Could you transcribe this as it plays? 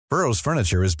Burrow's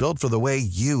furniture is built for the way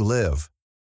you live.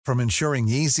 From ensuring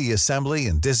easy assembly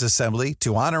and disassembly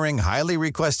to honoring highly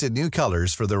requested new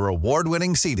colors for their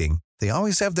award-winning seating, they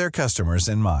always have their customers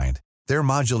in mind. Their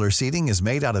modular seating is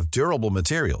made out of durable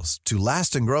materials to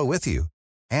last and grow with you.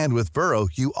 And with Burrow,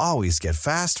 you always get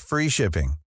fast, free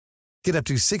shipping. Get up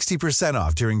to 60%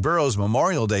 off during Burrow's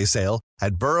Memorial Day sale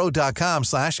at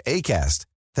burrow.com/ACAST.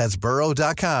 That's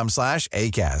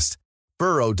burrow.com/ACAST.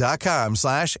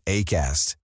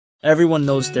 burrow.com/ACAST. Everyone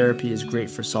knows therapy is great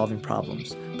for solving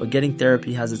problems, but getting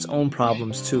therapy has its own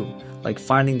problems too, like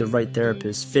finding the right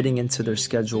therapist, fitting into their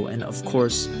schedule, and of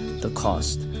course, the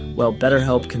cost. Well,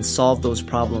 BetterHelp can solve those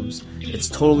problems. It's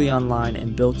totally online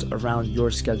and built around your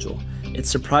schedule.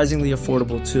 It's surprisingly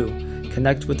affordable too.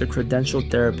 Connect with a credentialed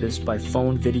therapist by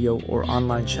phone, video, or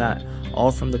online chat,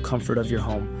 all from the comfort of your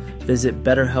home. Visit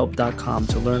BetterHelp.com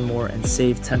to learn more and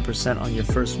save 10% on your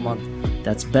first month.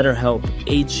 That's BetterHelp,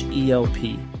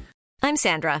 H-E-L-P. I'm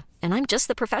Sandra, and I'm just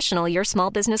the professional your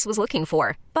small business was looking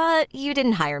for. But you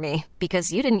didn't hire me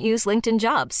because you didn't use LinkedIn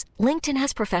Jobs. LinkedIn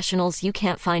has professionals you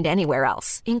can't find anywhere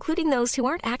else, including those who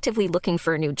aren't actively looking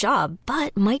for a new job,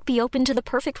 but might be open to the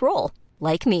perfect role,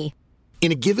 like me.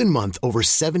 In a given month, over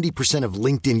 70% of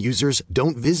LinkedIn users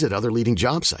don't visit other leading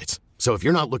job sites. So if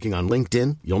you're not looking on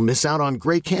LinkedIn, you'll miss out on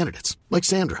great candidates like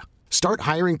Sandra. Start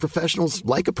hiring professionals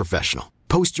like a professional.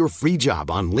 Post your free job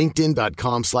on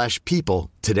linkedin.com/people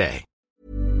today.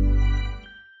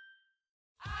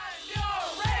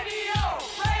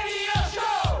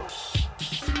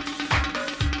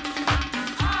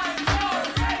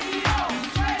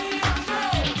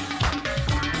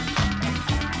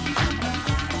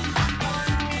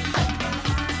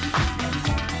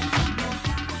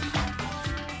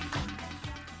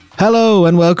 Hello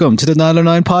and welcome to the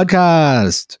 909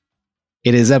 podcast.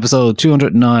 It is episode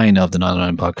 209 of the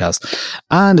 909 podcast.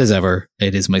 And as ever,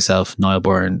 it is myself, Niall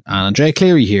Byrne, and Andrea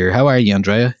Cleary here. How are you,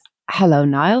 Andrea? Hello,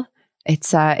 Niall.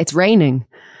 It's raining.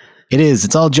 It is.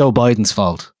 It's all Joe Biden's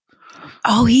fault.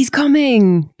 Oh, he's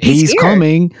coming. He's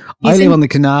coming. I live on the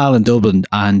canal in Dublin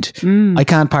and I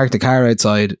can't park the car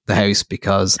outside the house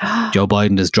because Joe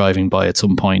Biden is driving by at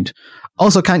some point.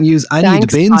 Also can't use any of the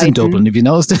bins in Dublin, if you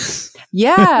noticed this.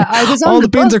 Yeah, I was on all the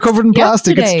bins are covered in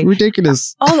plastic. It's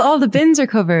ridiculous. All the bins are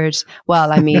covered.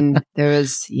 Well, I mean, there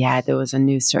was a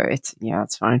news story.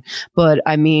 It's fine. But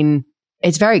I mean,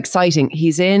 it's very exciting.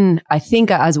 He's in, I think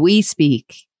as we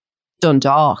speak,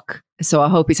 Dundalk. So I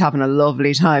hope he's having a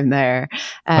lovely time there.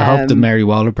 I hope the Mary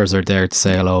Wallopers are there to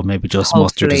say hello. Maybe just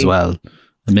Mustard as well.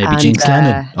 And maybe Jinx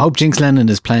Lennon. I hope Jinx Lennon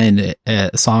is playing a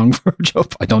song for Joe.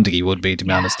 I don't think he would be, to be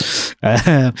honest.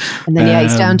 And then,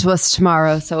 he's down to us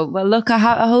tomorrow. So, well, look, I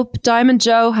hope Diamond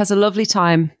Joe has a lovely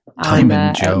time.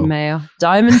 Diamond Joe.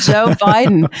 Diamond Joe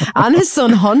Biden. And his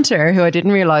son Hunter, who I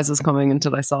didn't realise was coming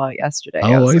until I saw it yesterday.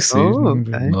 I see.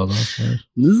 Okay.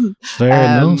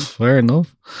 Fair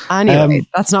enough. Anyway,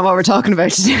 that's not what we're talking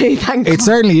about today. Thank God. It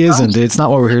certainly isn't. It's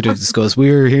not what we're here to discuss.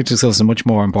 We're here to discuss a much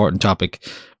more important topic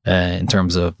in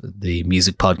terms of the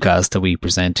music podcast that we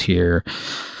present here.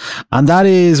 And that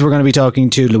is, we're going to be talking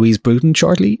to Louise Bruton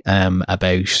shortly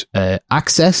about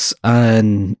access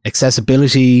and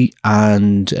accessibility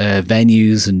and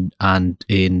venues and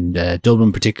in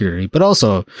Dublin particularly, but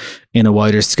also in a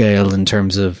wider scale in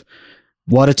terms of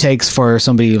what it takes for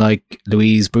somebody like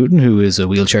Louise Bruton, who is a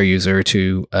wheelchair user,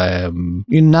 to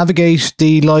navigate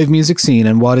the live music scene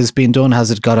and what is being done. Has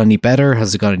it got any better?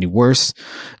 Has it got any worse?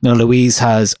 Now, Louise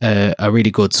has a really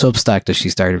good Substack that she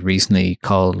started recently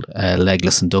called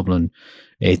Legless in Dublin.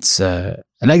 It's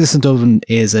Legless in Dublin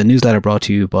is a newsletter brought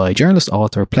to you by journalist,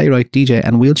 author, playwright, DJ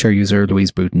and wheelchair user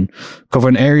Louise Bruton,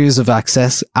 covering areas of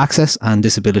access and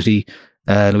disability.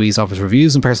 Louise offers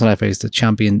reviews and personal essays that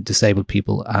champion disabled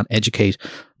people and educate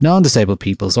non-disabled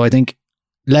people. So I think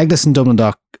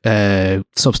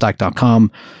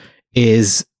leglessindublin.substack.com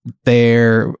is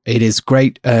there. It is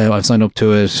great. I've signed up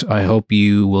to it. I hope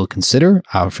you will consider,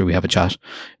 after we have a chat, if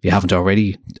you haven't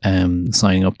already,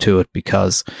 signing up to it,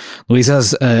 because Louise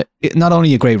has not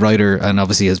only a great writer and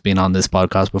obviously has been on this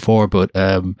podcast before, but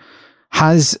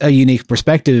has a unique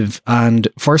perspective and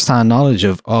first-hand knowledge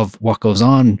of what goes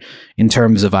on in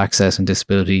terms of access and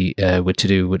disability to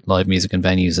do with live music and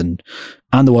venues and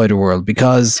the wider world,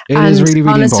 because it is really,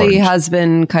 really honestly important. Has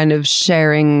been kind of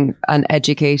sharing and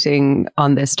educating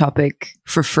on this topic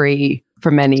for free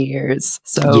for many years.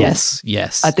 So yes.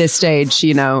 At this stage,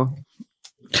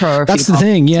 that's the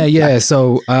thing. Yeah.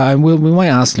 So we might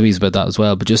ask Louise about that as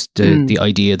well, but just the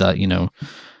idea that,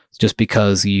 just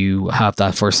because you have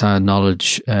that first-hand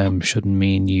knowledge shouldn't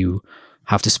mean you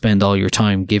have to spend all your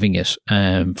time giving it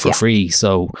for free.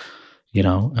 So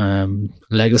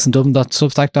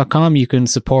legolasanddublin.substack.com. You can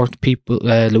support people,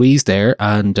 Louise there,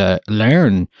 and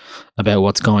learn about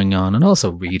what's going on, and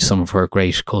also read some of her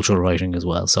great cultural writing as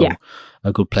well. So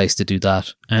a good place to do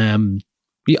that.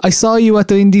 I saw you at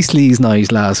the Indie Sleaze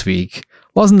night last week.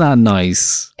 Wasn't that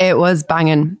nice? It was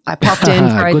banging. I popped in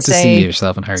for, I'd good to say, see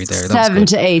yourself and Harry there. 7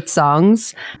 to 8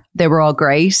 songs. They were all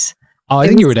great. Oh, I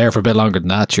think you were there for a bit longer than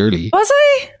that, surely. Was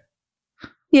I?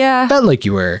 Yeah. Felt like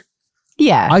you were.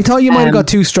 Yeah. I thought you might have got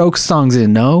 2 Strokes songs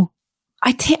in, no?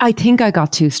 I think I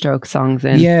got 2 Stroke songs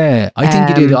in. Yeah, I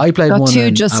think you did. I played got one. Got 2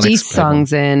 and Just Eat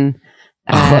songs in.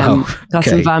 Got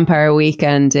some Vampire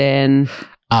Weekend in.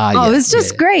 It was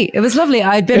just great. It was lovely.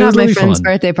 I'd been at my friend's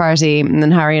birthday party, and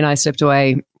then Harry and I slipped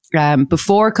away.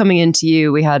 Before coming into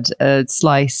you, we had a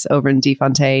slice over in D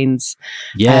Fontaine's.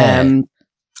 Yeah.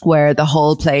 Where the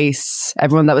whole place,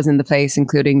 everyone that was in the place,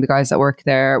 including the guys that work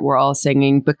there, were all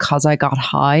singing Because I Got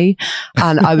High.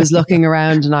 And I was looking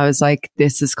around and I was like,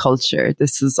 this is culture.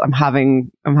 I'm having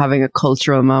a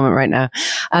cultural moment right now.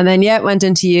 And then, went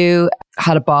into you,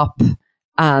 had a bop,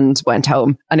 and went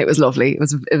home, and it was lovely. It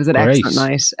was an excellent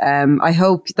night. I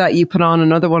hope that you put on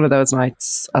another one of those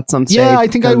nights at some stage. Yeah, I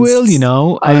think I will.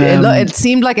 It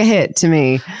seemed like a hit to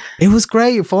me. It was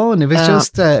great fun. It was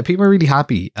just people were really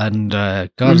happy, and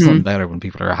God, there's something better when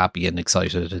people are happy and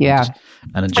excited. And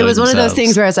enjoy it was themselves. One of those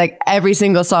things where it's like every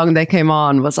single song that came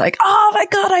on was like, oh my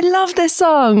God, I love this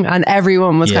song, and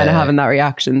everyone was kind of having that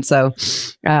reaction. So.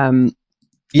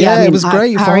 It was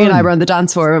great. Harry and I were on the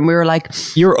dance floor and we were like,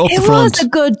 "You're up the front." It was a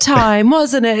good time,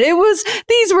 wasn't it?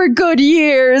 These were good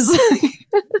years.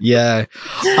 Yeah.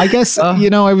 I guess,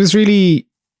 I was really,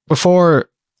 before,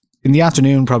 in the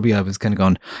afternoon, probably I was kind of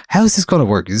going, how's this going to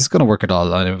work? Is this going to work at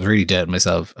all? And I was really doubting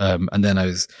myself. And then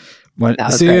as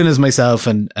myself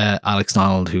and Alex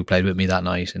Donald, who played with me that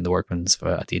night in the Workman's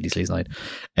at the Indie Sleaze night,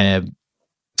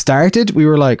 started, we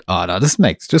were like, oh no, this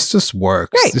just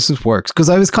works. Great. This just works. Because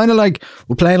I was kind of like,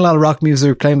 we're playing a lot of rock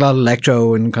music, playing a lot of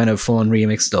electro and kind of fun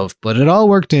remix stuff, but it all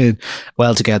worked in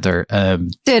well together.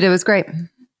 It was great.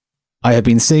 I had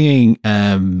been singing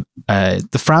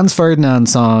the Franz Ferdinand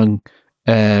song,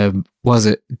 was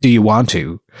it Do You Want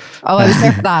To? Oh, I was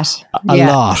there for that. A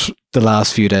lot the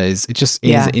last few days. It just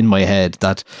is in my head,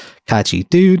 that catchy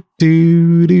do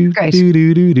do do do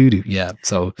do do do do. Yeah,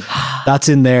 so that's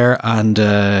in there, and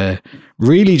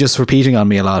really just repeating on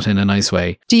me a lot in a nice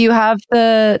way. Do you have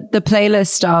the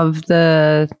playlist of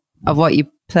what you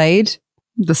played?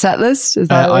 The set list? Is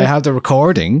that I have the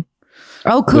recording.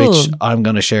 Oh, cool. Which I'm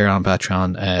going to share on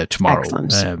Patreon tomorrow.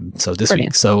 Excellent. So this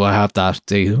week. So I have that.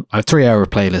 I have 3-hour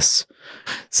playlists.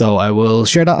 So I will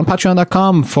share that on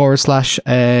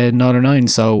patreon.com/Northern9.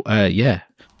 So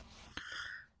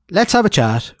let's have a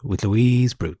chat with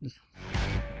Louise Bruton.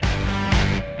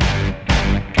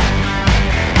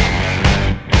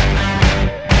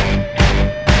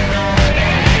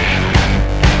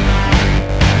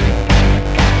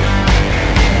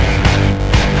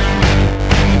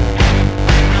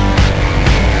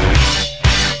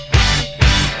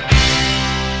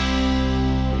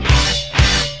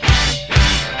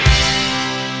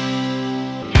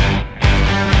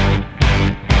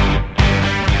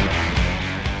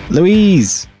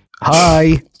 Louise,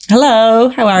 hi. Hello,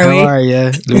 how are we? How are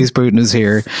you? Louise Bruton is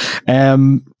here.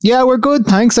 We're good,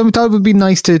 thanks. I thought it would be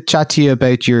nice to chat to you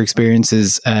about your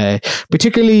experiences,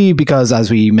 particularly because,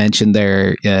 as we mentioned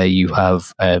there, you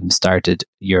have started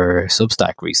your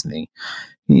Substack recently,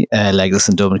 Legless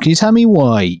in Dublin. Can you tell me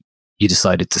why you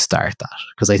decided to start that?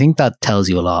 Because I think that tells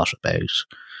you a lot about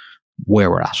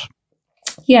where we're at.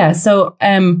 Yeah, so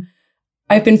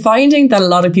I've been finding that a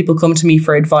lot of people come to me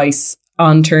for advice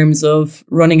on terms of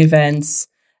running events,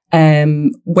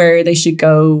 where they should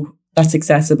go that's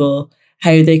accessible,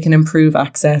 how they can improve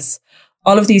access,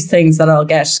 all of these things that I'll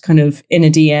get kind of in a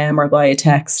DM or by a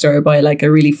text or by like a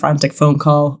really frantic phone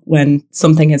call when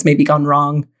something has maybe gone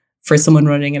wrong for someone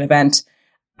running an event.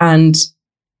 And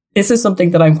this is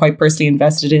something that I'm quite personally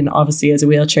invested in, obviously, as a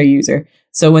wheelchair user.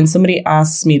 So when somebody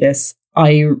asks me this,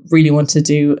 I really want to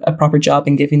do a proper job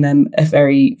in giving them a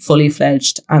very fully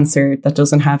fledged answer that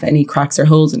doesn't have any cracks or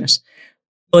holes in it.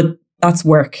 But that's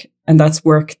work. And that's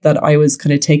work that I was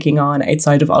kind of taking on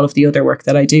outside of all of the other work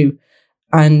that I do.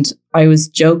 And I was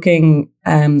joking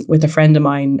with a friend of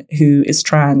mine who is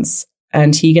trans,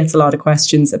 and he gets a lot of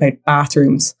questions about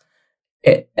bathrooms,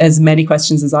 as many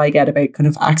questions as I get about kind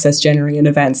of access generally in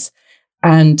events.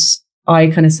 And I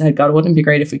kind of said, God, wouldn't it be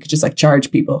great if we could just like charge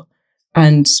people?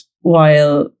 And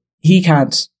while he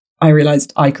can't, I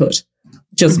realized I could,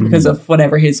 just because of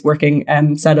whatever his working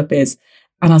setup is.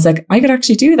 And I was like, I could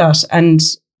actually do that. And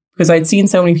because I'd seen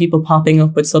so many people popping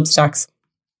up with Substacks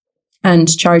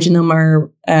and charging them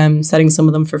or setting some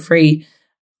of them for free,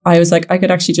 I was like, I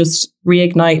could actually just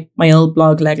reignite my old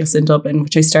blog, Legless in Dublin,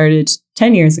 which I started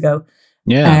 10 years ago.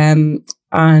 Yeah.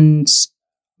 And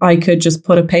I could just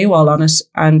put a paywall on it,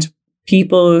 and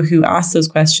people who ask those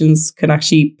questions can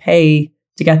actually pay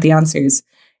to get the answers,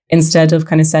 instead of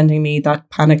kind of sending me that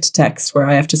panicked text where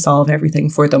I have to solve everything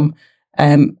for them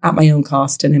at my own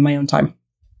cost and in my own time.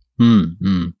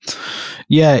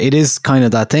 Yeah, it is kind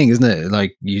of that thing, isn't it?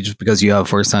 Like, you just because you have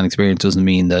first-hand experience doesn't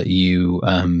mean that you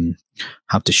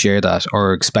have to share that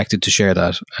or expected to share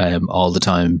that all the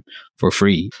time for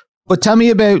free. But tell me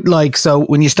about, like, so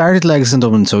when you started Legless in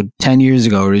Dublin, so 10 years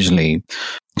ago originally,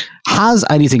 has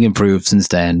anything improved since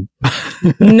then?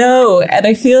 No, and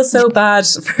I feel so bad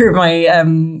for my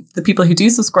the people who do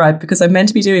subscribe, because I'm meant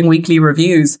to be doing weekly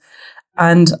reviews.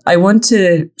 And I want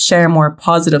to share more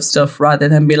positive stuff rather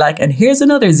than be like, and here's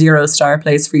another 0-star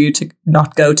place for you to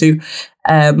not go to.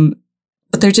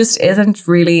 But there just isn't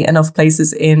really enough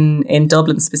places in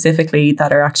Dublin specifically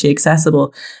that are actually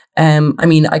accessible. I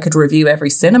mean, I could review every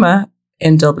cinema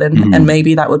in Dublin and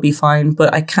maybe that would be fine,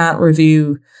 but I can't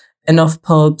review enough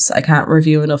pubs. I can't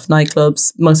review enough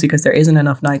nightclubs, mostly because there isn't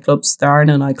enough nightclubs. There are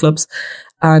no nightclubs.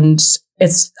 And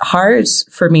it's hard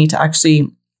for me to actually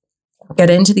get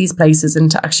into these places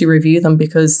and to actually review them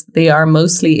because they are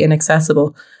mostly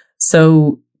inaccessible.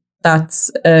 So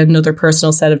that's another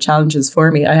personal set of challenges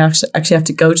for me. I actually have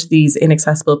to go to these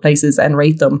inaccessible places and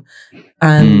rate them.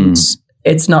 And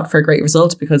it's not for a great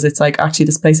result because it's like, actually,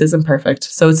 this place isn't perfect.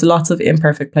 So it's lots of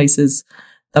imperfect places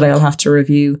that I'll have to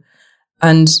review.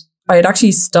 And I had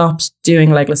actually stopped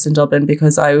doing Legless in Dublin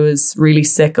because I was really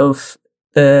sick of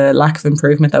the lack of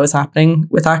improvement that was happening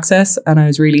with access. And I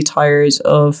was really tired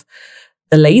of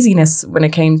the laziness when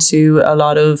it came to a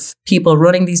lot of people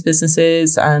running these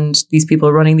businesses and these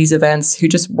people running these events who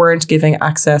just weren't giving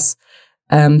access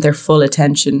their full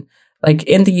attention. Like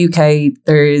in the UK,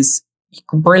 there's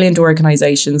brilliant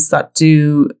organizations that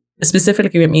do,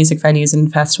 specifically with music venues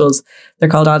and festivals. They're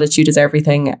called Attitude is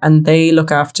Everything, and they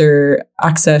look after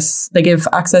access. They give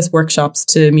access workshops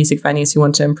to music venues who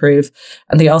want to improve.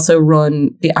 And they also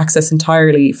run the access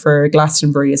entirely for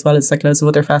Glastonbury, as well as like loads of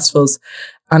other festivals.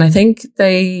 And I think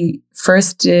they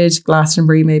first did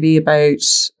Glastonbury maybe about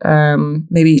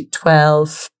maybe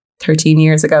 12, 13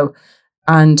 years ago.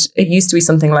 And it used to be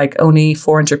something like only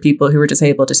 400 people who were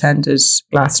disabled attended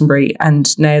Glastonbury.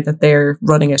 And now that they're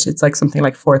running it, it's like something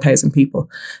like 4,000 people.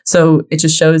 So it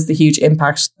just shows the huge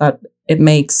impact that it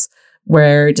makes,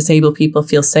 where disabled people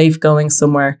feel safe going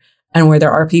somewhere, and where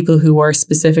there are people who are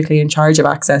specifically in charge of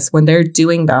access. When they're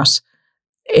doing that,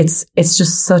 it's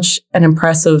just such an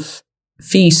impressive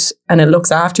feat, and it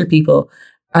looks after people,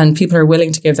 and people are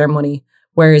willing to give their money.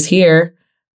 Whereas here,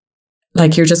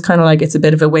 like, you're just kind of like, it's a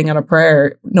bit of a wing and a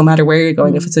prayer, no matter where you're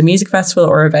going. If it's a music festival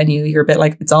or a venue, you're a bit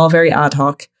like, it's all very ad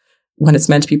hoc when it's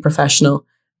meant to be professional,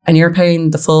 and you're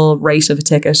paying the full rate of a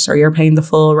ticket, or you're paying the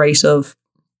full rate of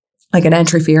like an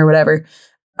entry fee or whatever.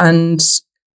 And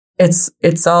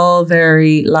it's all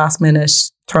very last minute,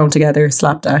 thrown together,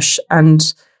 slapdash.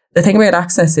 And the thing about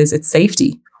access is it's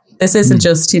safety. This isn't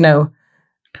just, you know,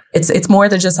 it's more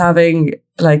than just having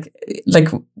like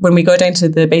when we go down to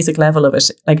the basic level of it,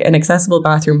 like an accessible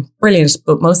bathroom, brilliant.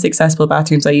 But most accessible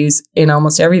bathrooms I use in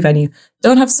almost every venue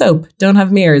don't have soap, don't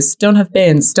have mirrors, don't have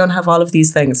bins, don't have all of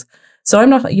these things. So I'm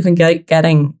not even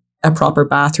getting a proper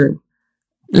bathroom,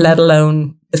 let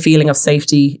alone the feeling of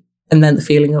safety and then the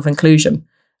feeling of inclusion.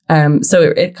 So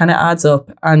it kind of adds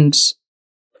up. And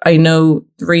I know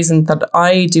the reason that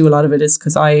I do a lot of it is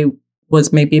because I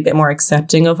was maybe a bit more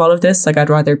accepting of all of this. Like, I'd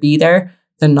rather be there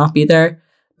than not be there.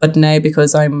 But now,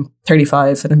 because I'm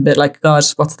 35 and I'm a bit like, God,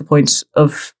 what's the point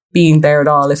of being there at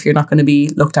all if you're not going to be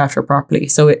looked after properly?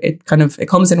 So it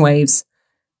comes in waves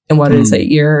in what it is that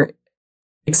you're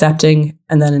accepting.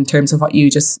 And then in terms of what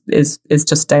you just is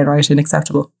just downright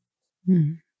unacceptable.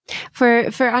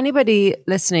 For anybody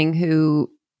listening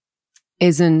who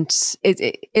isn't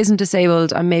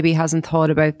disabled and maybe hasn't thought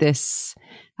about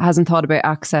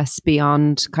access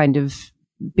beyond kind of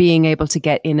being able to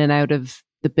get in and out of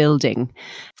the building,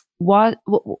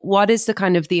 what is the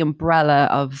kind of the umbrella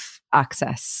of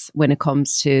access when it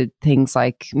comes to things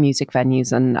like music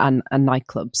venues and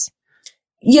nightclubs?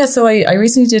 Yeah, so I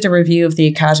recently did a review of the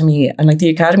Academy, and like the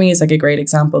Academy is like a great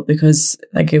example because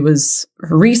like it was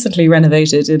recently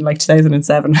renovated in like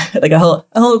 2007, like a whole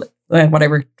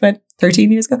whatever,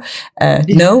 13 years ago.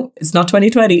 No, it's not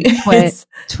 2020. It's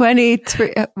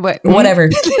 23. Whatever.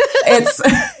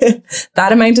 It's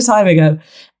that amount of time ago.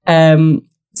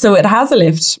 So it has a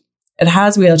lift. It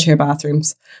has wheelchair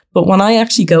bathrooms. But when I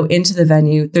actually go into the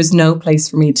venue, there's no place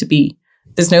for me to be.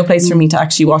 there's no place for me to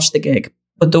actually watch the gig.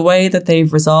 But the way that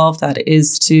they've resolved that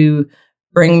is to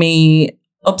bring me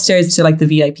upstairs to like the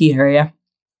VIP area,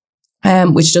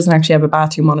 which doesn't actually have a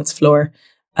bathroom on its floor.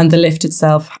 And the lift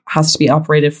itself has to be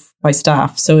operated by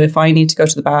staff. So if I need to go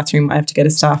to the bathroom, I have to get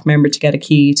a staff member to get a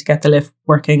key, to get the lift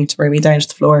working, to bring me down to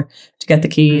the floor, to get the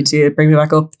key, to bring me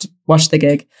back up, to watch the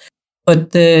gig.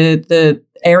 But the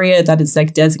area that is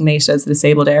like designated as the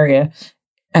disabled area,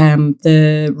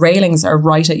 the railings are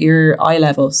right at your eye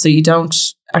level. So you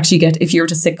don't actually get, if you were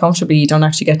to sit comfortably, you don't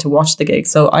actually get to watch the gig.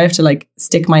 So I have to like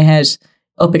stick my head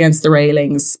up against the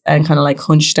railings and kind of like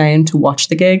hunch down to watch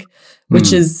the gig,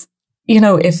 which is, you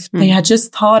know, if they had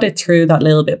just thought it through that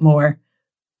little bit more,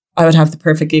 I would have the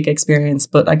perfect gig experience.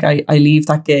 But like I leave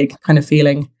that gig kind of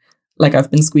feeling like I've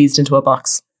been squeezed into a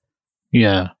box.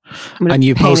 Yeah. And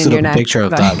you posted up a picture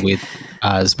of that with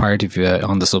as part of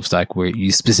on the Substack where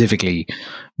you specifically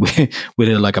with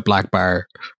like a black bar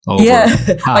over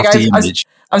half like the image.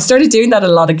 I've started doing that at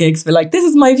a lot of gigs, but like, this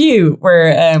is my view,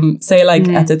 where say like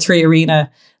at the 3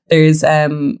 Arena, there's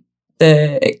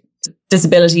the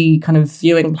disability kind of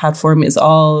viewing platform is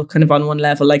all kind of on one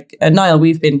level. Like Niall,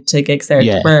 we've been to gigs there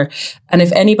and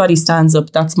if anybody stands up,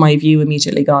 that's my view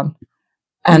immediately gone.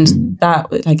 And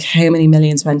that, like, how many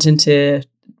millions went into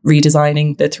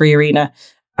redesigning the 3 Arena.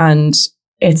 And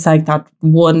it's like that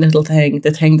one little thing,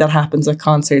 the thing that happens at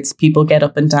concerts, people get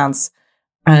up and dance.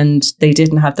 And they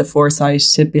didn't have the foresight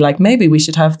to be like, maybe we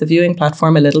should have the viewing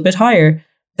platform a little bit higher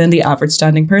than the average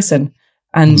standing person.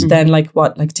 And then like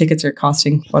tickets are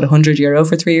costing €100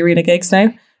 for 3 Arena gigs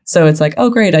now. So it's like, oh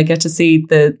great, I get to see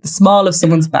the small of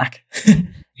someone's back.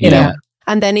 you know?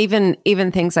 And then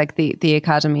even things like the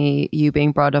Academy, you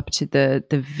being brought up to the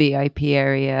VIP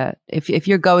area, if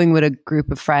you're going with a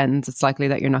group of friends, it's likely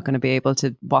that you're not going to be able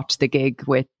to watch the gig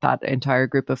with that entire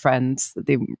group of friends.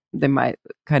 They might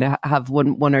kind of have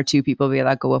one or two people be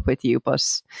able to go up with you, but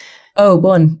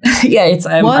one. Yeah, it's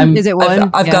one. Is it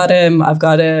one? I've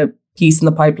got a piece in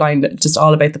the pipeline that just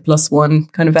all about the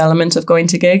 +1 kind of element of going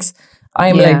to gigs. I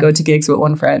am allowed to go to gigs with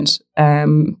one friend.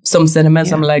 Some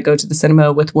cinemas, I'm allowed to go to the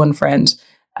cinema with one friend.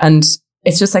 And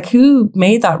it's just like, who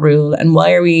made that rule? And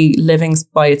why are we living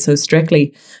by it so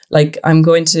strictly? Like, I'm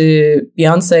going to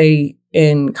Beyonce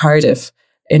in Cardiff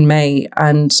in May,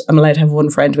 and I'm allowed to have one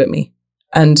friend with me.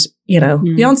 And, you know,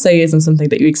 Beyonce isn't something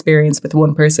that you experience with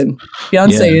one person.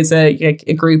 Beyonce is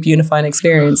a group unifying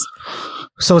experience.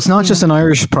 So it's not just an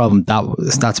Irish problem,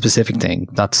 that specific thing.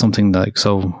 That's something like,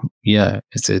 so yeah,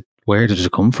 where did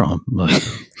it come from?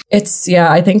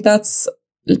 I think that's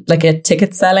like a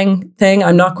ticket selling thing.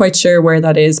 I'm not quite sure where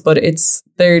that is, but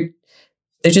there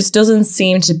just doesn't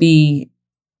seem to be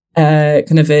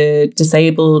kind of a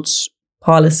disabled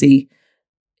policy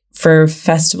for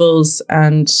festivals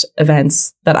and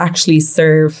events that actually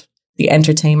serve the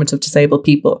entertainment of disabled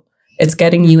people. It's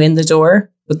getting you in the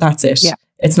door, but that's it. Yeah.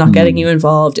 It's not getting you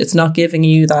involved. It's not giving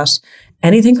you that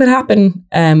anything could happen,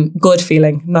 good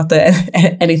feeling, not that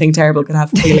anything terrible could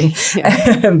happen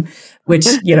feeling, which,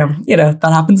 you know, that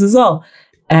happens as well.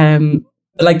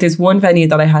 Like there's one venue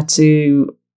that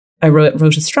I wrote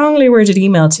a strongly worded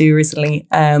email to recently,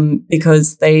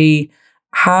 because they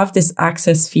have this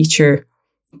access feature,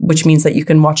 which means that you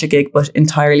can watch a gig, but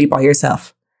entirely by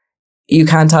yourself. You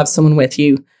can't have someone with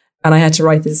you. And I had to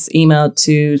write this email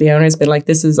to the owners, been like,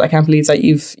 I can't believe that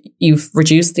you've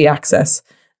reduced the access.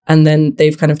 And then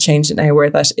they've kind of changed it now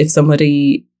where that if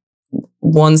somebody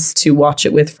wants to watch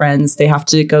it with friends, they have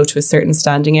to go to a certain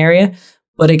standing area.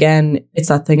 But again, it's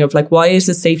that thing of like, why is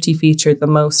the safety feature the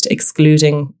most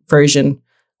excluding version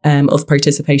of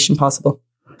participation possible?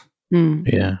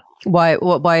 Yeah.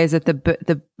 Why is it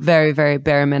the very, very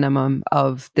bare minimum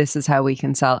of this is how we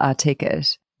can sell a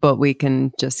ticket, but we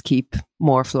can just keep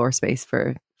more floor space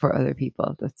for other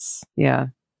people? That's Yeah.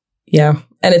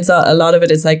 And it's a lot of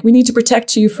it is like, we need to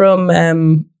protect you from,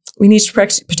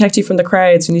 protect you from the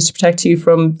crowds. We need to protect you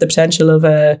from the potential of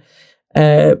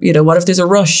what if there's a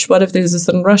rush? What if there's a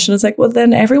sudden rush? And it's like, well,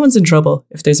 then everyone's in trouble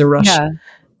if there's a rush,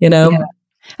 you know? Yeah.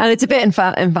 And it's a bit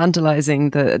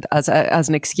infantilizing as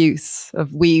an excuse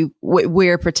of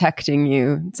we're protecting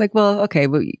you. It's like, well, okay,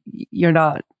 but you're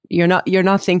not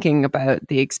thinking about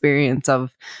the experience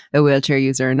of a wheelchair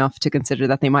user enough to consider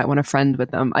that they might want a friend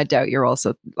with them. I doubt you're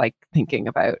also like thinking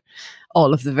about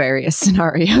all of the various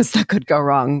scenarios that could go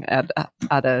wrong at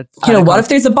a what if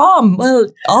there's a bomb? Well,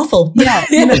 awful.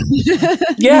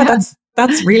 Yeah.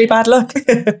 That's really bad luck.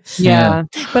 Yeah.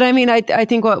 But I mean, I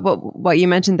think what you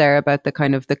mentioned there about the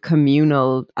kind of the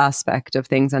communal aspect of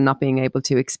things and not being able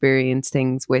to experience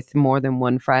things with more than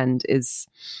one friend is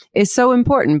so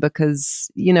important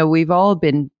because, you know, we've all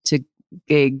been to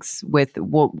gigs with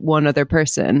one other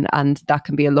person, and that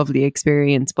can be a lovely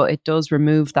experience, but it does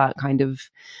remove that kind of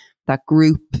that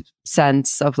group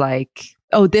sense of like,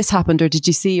 oh, this happened, or did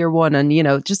you see your one? And, you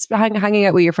know, just hanging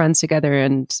out with your friends together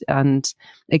and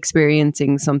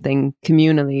experiencing something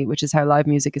communally, which is how live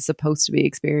music is supposed to be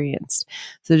experienced.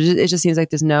 So it just seems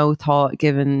like there's no thought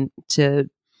given to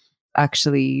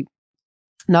actually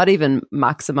not even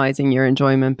maximizing your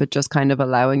enjoyment, but just kind of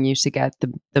allowing you to get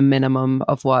the minimum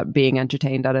of what being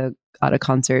entertained at a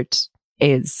concert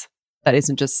is. That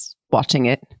isn't just watching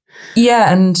it.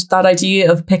 Yeah, and that idea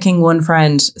of picking one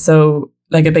friend. So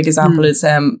like a big example is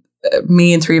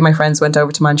me and 3 of my friends went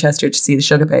over to Manchester to see the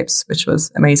Sugar Babes, which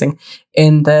was amazing,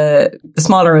 in the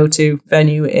smaller O2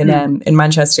 venue in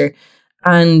Manchester.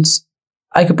 And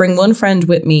I could bring one friend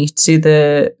with me to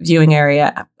the viewing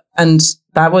area, and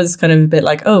that was kind of a bit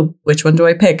like, oh, which one do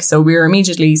I pick? So we were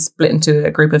immediately split into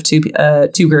a group of two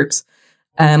groups.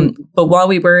 But while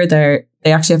we were there,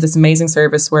 they actually have this amazing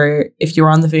service where if you're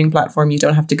on the viewing platform, you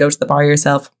don't have to go to the bar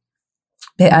yourself.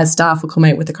 As staff will come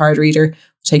out with a card reader,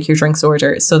 take your drinks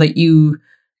order, so that you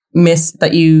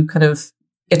kind of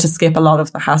get to skip a lot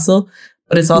of the hassle.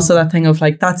 But it's also that thing of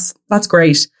like, that's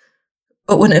great.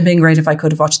 But wouldn't it have been great if I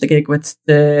could have watched the gig with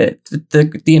the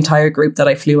entire group that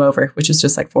I flew over, which is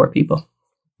just like 4 people.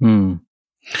 And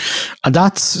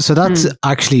that's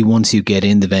actually once you get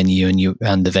in the venue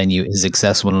and the venue is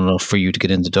accessible enough for you to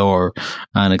get in the door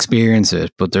and experience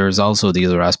it. But there's also the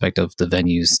other aspect of the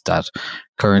venues that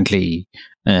currently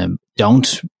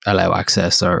don't allow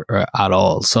access or at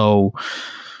all. So,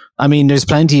 I mean, there's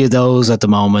plenty of those at the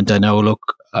moment. I know. Look,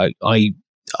 I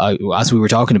as we were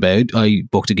talking about, I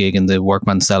booked a gig in the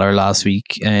Workman's Cellar last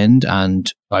weekend,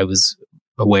 and I was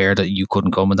aware that you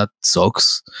couldn't come, and that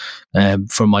sucks.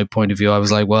 From my point of view, I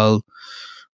was like, well,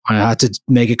 I had to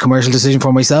make a commercial decision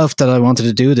for myself that I wanted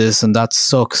to do this, and that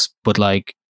sucks. But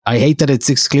like, I hate that it's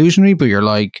exclusionary, but you're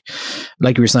like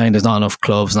you were saying, there's not enough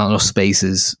clubs, not enough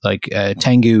spaces. Like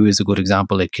Tengu is a good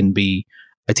example. It can be,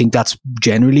 I think that's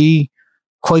generally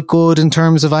quite good in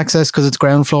terms of access because it's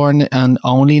ground floor and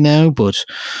only now. But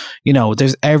you know,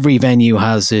 every venue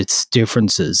has its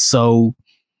differences. So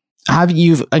have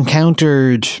you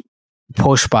encountered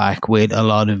pushback with a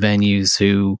lot of venues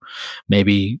who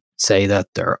maybe say that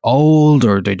they're old,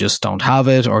 or they just don't have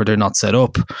it, or they're not set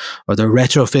up, or they're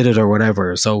retrofitted, or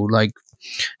whatever? So like,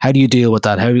 how do you deal with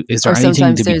that? Is there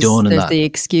anything to be done in that? There's the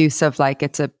excuse of like,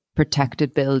 it's a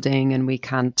protected building and we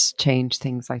can't change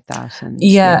things like that. And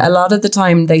a lot of the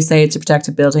time they say it's a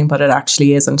protected building, but it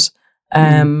actually isn't.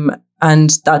 And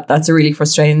that's a really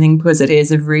frustrating thing, because it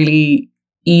is a really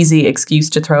easy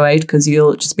excuse to throw out, because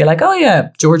you'll just be like, oh yeah,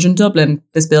 George in Dublin,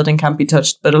 this building can't be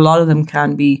touched. But a lot of them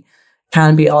can be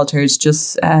altered.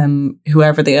 Just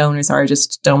whoever the owners are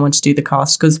just don't want to do the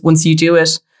cost, because once you do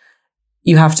it,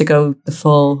 you have to do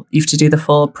the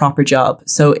full proper job.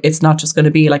 So it's not just going to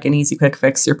be like an easy quick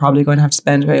fix. You're probably going to have to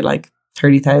spend about like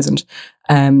 30,000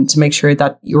 to make sure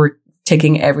that you're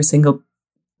ticking every single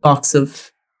box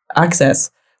of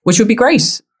access, which would be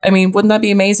great. I mean, wouldn't that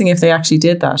be amazing if they actually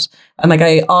did that? And like,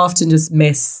 I often just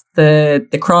miss the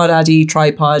crawdaddy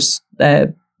tripod,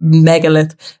 the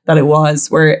megalith that it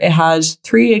was, where it had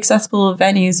 3 accessible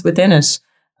venues within it,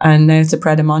 and now it's a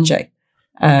Pret a Manger.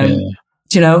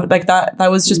 You know, like that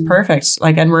was just perfect.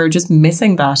 Like, and we're just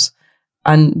missing that,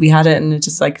 and we had it, and it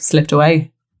just like slipped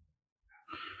away.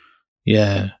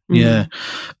 Yeah.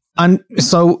 And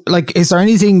so, like, is there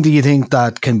anything, do you think,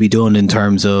 that can be done in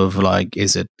terms of, like,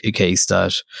 is it a case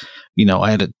that, you know, I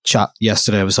had a chat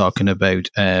yesterday, I was talking about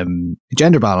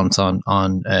gender balance on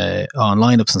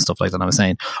lineups and stuff like that, and I was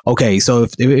saying, okay, so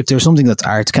if there's something that's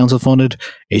Arts Council funded,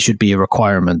 it should be a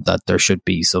requirement that there should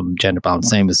be some gender balance,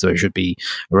 same as there should be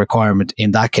a requirement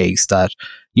in that case that,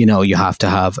 you know, you have to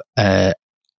have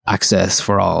access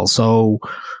for all. So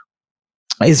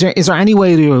Is there any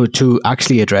way to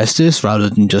actually address this rather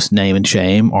than just name and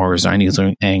shame, or is there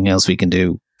anything else we can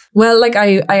do? Well, like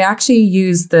I actually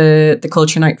use the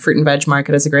Culture Night Fruit and Veg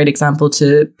Market as a great example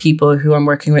to people who I'm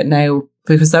working with now,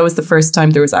 because that was the first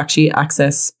time there was actually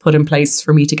access put in place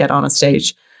for me to get on a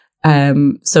stage.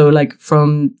 So like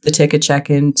from the ticket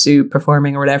check-in to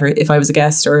performing or whatever, if I was a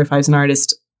guest or if I was an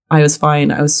artist, I was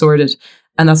fine, I was sorted.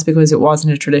 And that's because it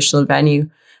wasn't a traditional venue.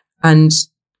 And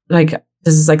like,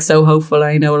 this is like so hopeful.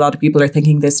 I know a lot of people are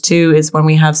thinking this too, is when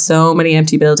we have so many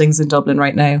empty buildings in Dublin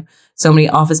right now, so many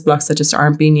office blocks that just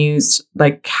aren't being used,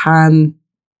 like, can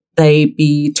they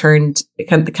be turned,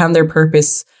 can their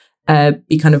purpose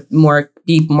be kind of more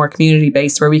community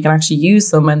based, where we can actually use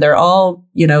them, and they're all,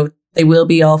 you know, they will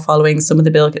be all following some of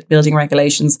the building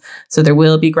regulations. So there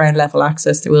will be ground level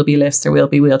access, there will be lifts, there will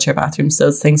be wheelchair bathrooms.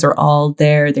 Those things are all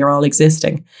there. They're all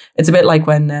existing. It's a bit like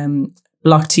when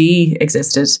Block T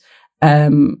existed.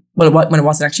 When it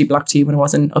wasn't actually Block T, when it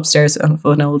wasn't upstairs of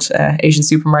an old Asian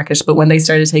supermarket, but when they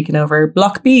started taking over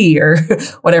Block B or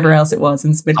whatever else it was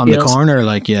in Smithfield. On the corner,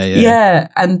 like, yeah. Yeah.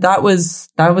 And that was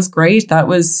great. That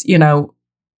was,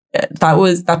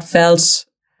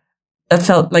 that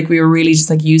felt like we were really just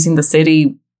like using the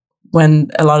city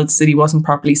when a lot of the city wasn't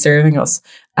properly serving us.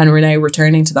 And we're now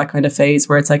returning to that kind of phase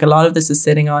where it's like a lot of this is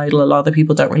sitting idle. A lot of the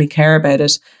people don't really care about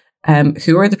it.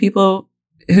 Who are the people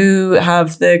who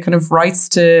have the kind of rights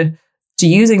to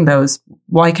using those?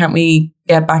 Why can't we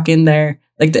get back in there?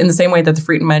 Like in the same way that the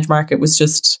fruit and veg market was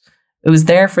it was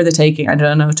there for the taking. I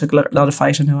don't know. It took a lot of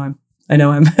fight. I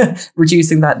know I'm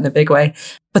reducing that in a big way,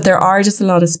 but there are just a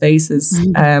lot of spaces,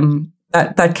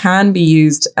 that can be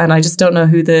used, and I just don't know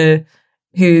who the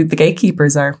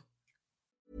gatekeepers are.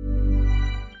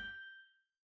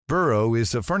 Burrow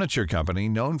is a furniture company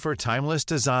known for timeless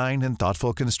design and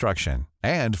thoughtful construction,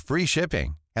 and free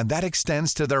shipping, and that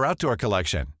extends to their outdoor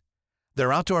collection.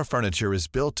 Their outdoor furniture is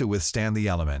built to withstand the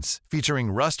elements,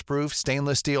 featuring rust-proof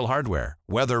stainless steel hardware,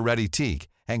 weather-ready teak,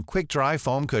 and quick-dry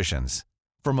foam cushions.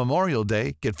 For Memorial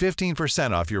Day, get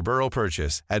 15% off your Burrow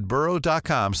purchase at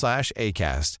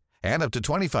burrow.com/ACAST. And up to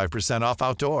 25% off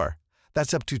outdoor.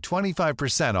 That's up to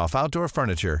 25% off outdoor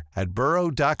furniture at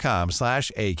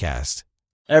burrow.com/ACAST.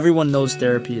 Everyone knows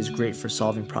therapy is great for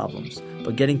solving problems,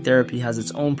 but getting therapy has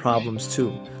its own problems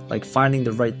too, like finding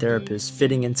the right therapist,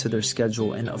 fitting into their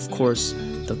schedule, and of course,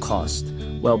 the cost.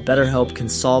 Well, BetterHelp can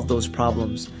solve those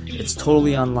problems. It's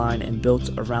totally online and built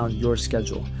around your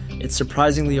schedule. It's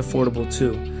surprisingly affordable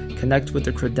too. Connect with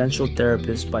a credentialed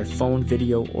therapist by phone,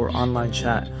 video, or online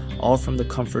chat, all from the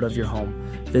comfort of your home.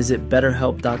 Visit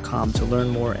BetterHelp.com to learn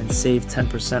more and save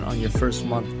 10% on your first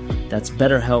month. That's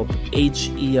BetterHelp,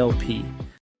 H-E-L-P.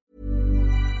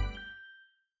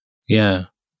 Yeah.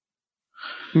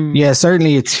 Yeah,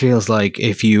 certainly it feels like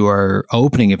if you are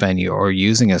opening a venue or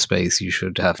using a space, you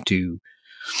should have to,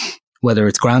 whether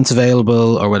it's grants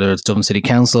available or whether it's Dublin City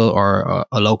Council or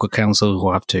a local council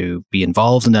who have to be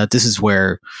involved in that. This is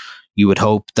where you would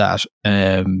hope that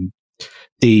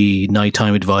the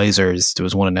nighttime advisors, there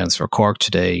was one announced for Cork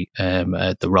today,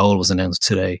 the role was announced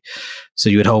today. So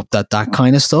you would hope that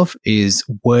kind of stuff is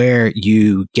where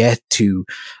you get to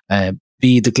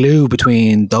be the glue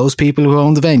between those people who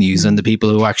own the venues and the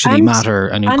people who actually matter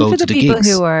and who go to the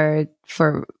gigs.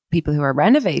 For people who are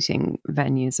renovating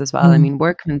venues as well. I mean,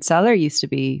 Workman Cellar used to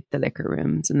be the liquor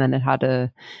rooms, and then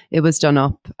it was done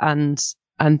up, and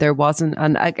there wasn't,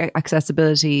 and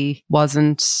accessibility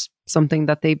wasn't something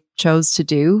that they chose to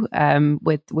do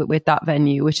with that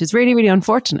venue, which is really, really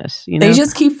unfortunate. They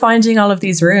just keep finding all of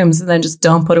these rooms and then just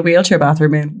don't put a wheelchair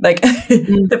bathroom in. Like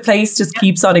the place just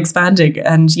keeps on expanding,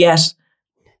 and yet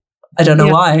I don't know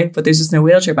why, but there's just no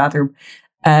wheelchair bathroom.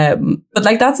 But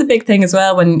like that's a big thing as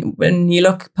well. When you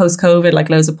look post COVID, like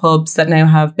loads of pubs that now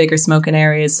have bigger smoking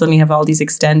areas suddenly have all these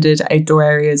extended outdoor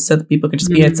areas so that people can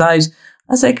just be outside.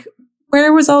 I was like,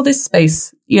 where was all this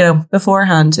space,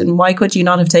 beforehand? And why could you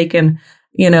not have taken,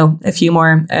 a few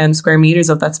more square meters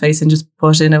of that space and just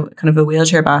put in a kind of a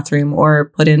wheelchair bathroom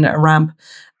or put in a ramp?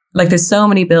 Like there's so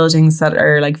many buildings that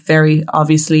are like very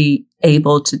obviously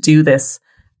able to do this.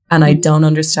 And I don't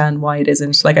understand why it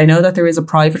isn't. Like I know that there is a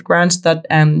private grant that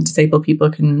disabled people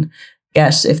can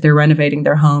get if they're renovating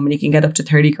their home, and you can get up to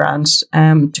 30 grand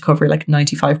to cover like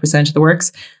 95% of the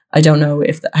works. I don't know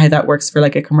how that works for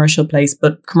like a commercial place,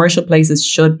 but commercial places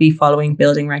should be following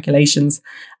building regulations.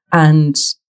 And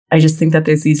I just think that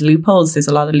there's these loopholes. There's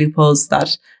a lot of loopholes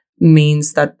that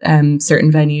means that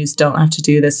certain venues don't have to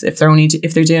do this. If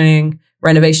they're doing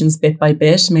renovations bit by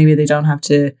bit, maybe they don't have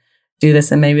to do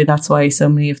this. And maybe that's why so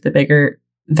many of the bigger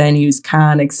venues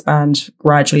can expand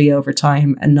gradually over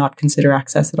time and not consider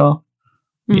access at all.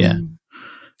 Yeah.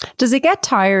 Does it get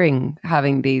tiring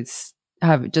having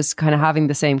having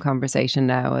the same conversation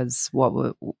now as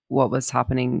what was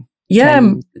happening? Yeah.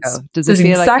 Does it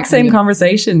feel the exact same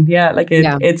conversation? Yeah. Like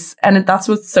it's, and that's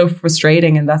what's so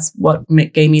frustrating. And that's what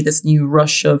gave me this new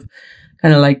rush of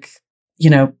kind of like,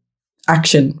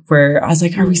 action, where I was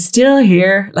like, are we still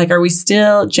here? Like, are we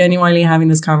still genuinely having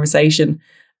this conversation?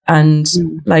 And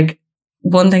like,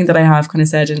 one thing that I have kind of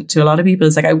said to a lot of people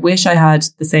is like, I wish I had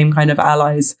the same kind of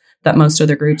allies that most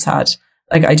other groups had.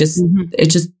 Like,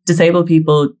 it's just disabled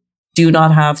people do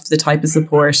not have the type of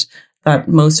support that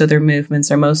most other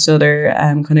movements or most other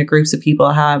kind of groups of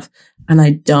people have. And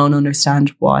I don't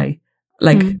understand why.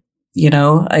 Like,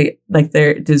 I like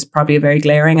there's probably a very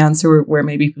glaring answer where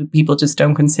maybe people just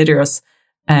don't consider us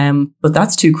But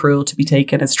that's too cruel to be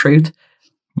taken as truth.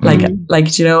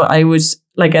 Like, you know, I would,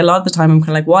 like, a lot of the time I'm kind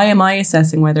of like, why am I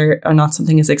assessing whether or not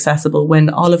something is accessible when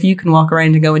all of you can walk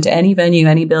around and go into any venue,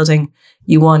 any building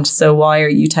you want? So why are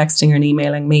you texting and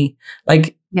emailing me?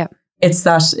 Like, yeah, it's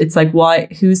like, why,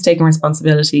 who's taking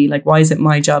responsibility? Like, why is it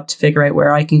my job to figure out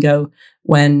where I can go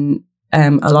when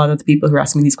a lot of the people who are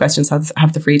asking me these questions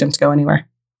have the freedom to go anywhere?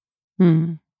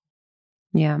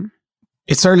 Yeah.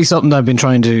 It's certainly something I've been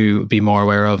trying to be more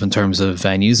aware of in terms of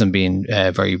venues and being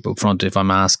very upfront. If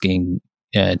I'm asking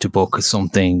to book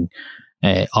something,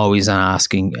 always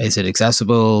asking, is it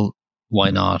accessible?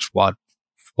 Why not? What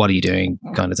are you doing?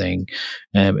 Kind of thing.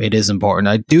 It is important.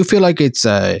 I do feel like it's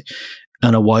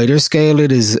on a wider scale,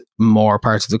 it is more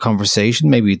part of the conversation.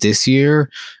 Maybe this year,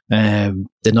 the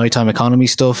nighttime economy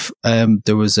stuff.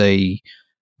 There was a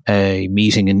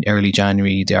meeting in early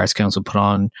January the Arts Council put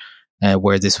on,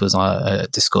 where this was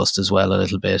discussed as well a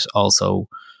little bit. Also,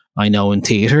 I know in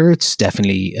theatre, it's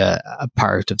definitely a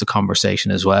part of the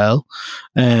conversation as well.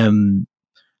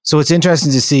 So it's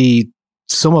interesting to see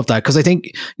some of that, because I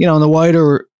think, you know,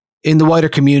 in the wider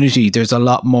community, there's a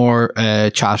lot more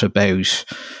chat about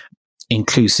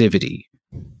inclusivity,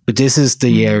 but this is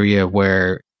the area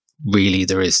where really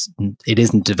it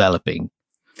isn't developing.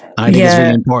 And I think it's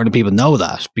really important that people know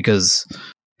that, because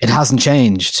it hasn't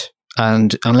changed.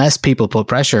 And unless people put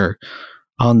pressure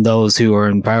on those who are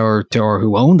in power or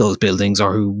who own those buildings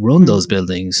or who run those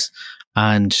buildings,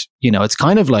 and, you know, it's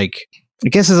kind of like, I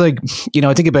guess it's like, you know,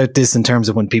 I think about this in terms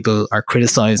of when people are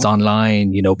criticized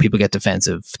online, you know, people get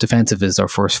defensive. Defensive is our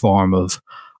first form of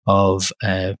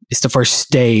it's the first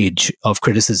stage of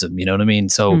criticism, you know what I mean?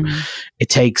 So it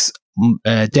takes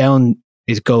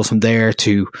it goes from there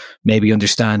to maybe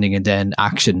understanding and then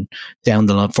action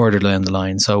further down the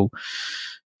line. So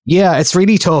yeah, it's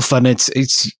really tough, and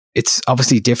it's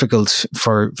obviously difficult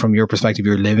from your perspective.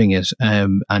 You're living it,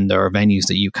 and there are venues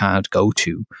that you can't go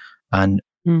to, and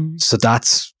so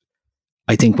that's,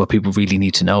 I think, what people really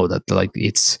need to know, that like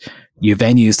it's your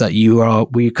venues that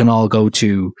we can all go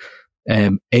to,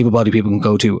 able-bodied people can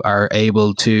go to, are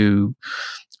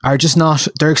just not,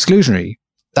 they're exclusionary.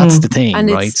 That's the thing,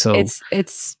 and right? So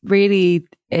it's really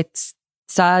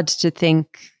sad to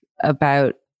think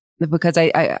about, because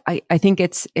I think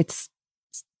it's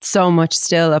so much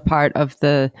still a part of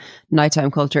the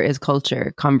nighttime culture is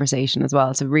culture conversation as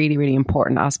well. It's a really, really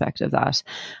important aspect of that.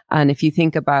 And if you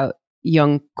think about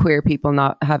young queer people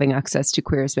not having access to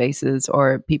queer spaces,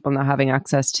 or people not having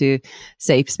access to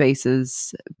safe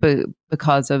spaces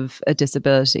because of a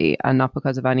disability and not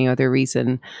because of any other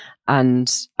reason.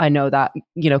 And I know that,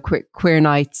 you know, queer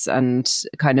nights and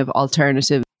kind of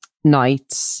alternative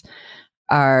nights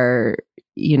are,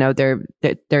 you know, they're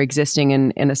existing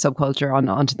in a subculture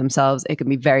onto themselves. It can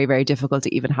be very, very difficult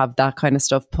to even have that kind of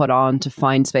stuff put on, to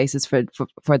find spaces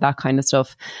for that kind of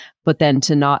stuff. But then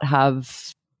to not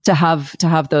have to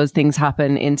have those things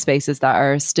happen in spaces that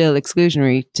are still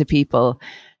exclusionary to people,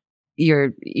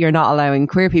 you're not allowing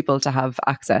queer people to have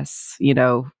access, you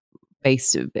know,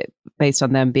 based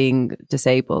on them being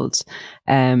disabled.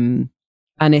 And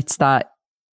it's that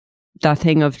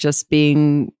thing of just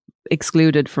being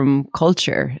excluded from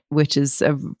culture, which is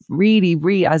a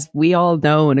really, as we all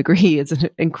know and agree, is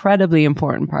an incredibly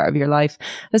important part of your life,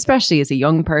 especially as a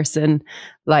young person.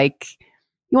 Like,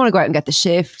 you want to go out and get the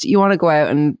shift. You want to go out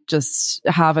and just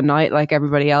have a night like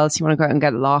everybody else. You want to go out and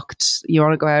get locked. You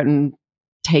want to go out and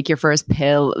take your first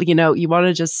pill. You know, you want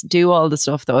to just do all the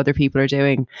stuff that other people are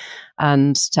doing,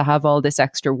 and to have all this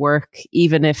extra work,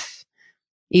 even if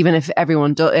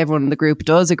everyone in the group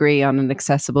does agree on an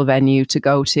accessible venue to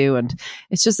go to. And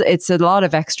it's a lot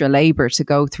of extra labor to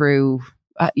go through,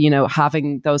 you know,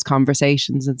 having those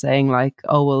conversations and saying like,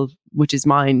 oh, well, would you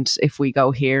mind if we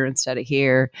go here instead of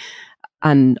here?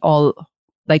 And all,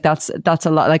 like, that's a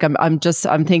lot. Like,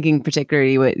 I'm thinking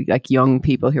particularly with like young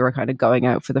people who are kind of going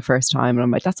out for the first time. And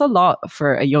I'm like, that's a lot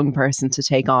for a young person to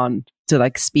take on, to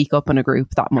like speak up in a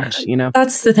group that much, you know?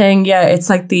 That's the thing. Yeah.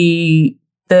 It's like the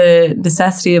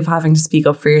necessity of having to speak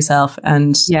up for yourself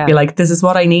and be like, this is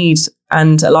what I need.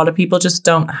 And a lot of people just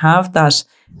don't have that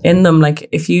in them. Like,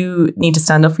 if you need to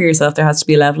stand up for yourself, there has to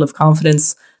be a level of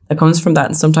confidence that comes from that.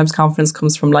 And sometimes confidence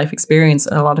comes from life experience.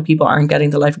 And a lot of people aren't getting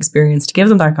the life experience to give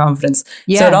them that confidence.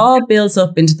 Yeah. So it all builds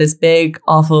up into this big,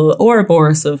 awful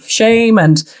Ouroboros of shame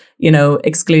and, you know,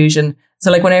 exclusion.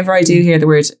 So like, whenever I do hear the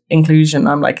word inclusion,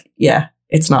 I'm like, yeah,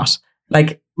 it's not.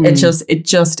 Like, it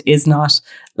just is not.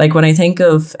 Like, when I think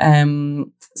of,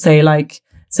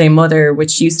 say Mother,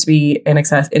 which used to be in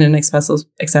an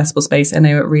accessible space, and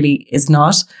now it really is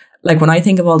not. Like, when I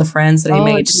think of all the friends that I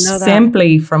made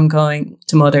simply from going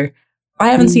to Mother, I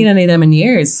haven't seen any of them in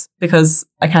years because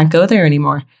I can't go there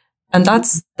anymore. And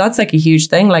that's like a huge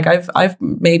thing. Like I've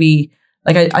maybe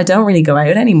like I don't really go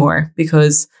out anymore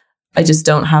because I just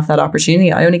don't have that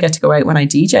opportunity. I only get to go out when I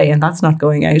DJ, and that's not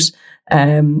going out.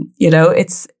 You know,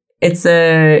 it's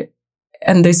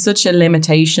and there's such a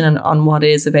limitation on what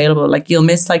is available. Like you'll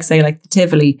miss, like say, like the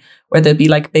Tivoli, where there'll be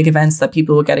like big events that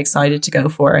people will get excited to go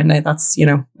for, and that's, you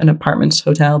know, an apartment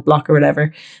hotel block or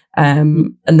whatever.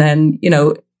 And then, you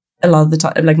know, a lot of the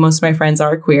time, like most of my friends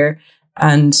are queer,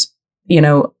 and you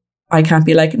know, I can't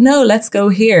be like, no, let's go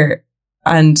here,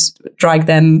 and drag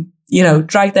them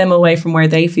away from where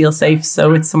they feel safe.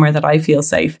 So it's somewhere that I feel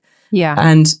safe. Yeah.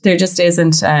 And there just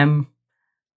isn't,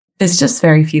 there's just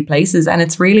very few places, and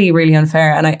it's really, really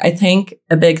unfair. And I think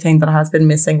a big thing that has been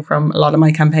missing from a lot of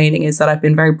my campaigning is that I've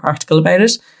been very practical about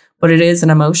it, but it is an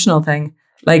emotional thing.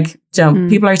 Like, you know,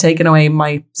 people are taking away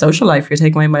my social life. You're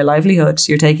taking away my livelihood.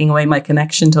 You're taking away my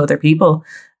connection to other people.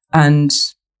 And,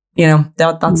 you know,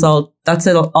 that's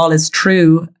all is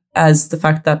true as the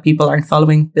fact that people aren't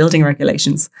following building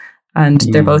regulations, and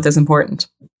they're both as important.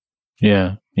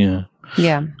 Yeah.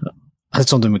 That's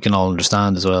something we can all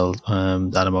understand as well.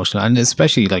 That emotional, and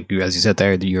especially like as you said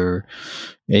there, that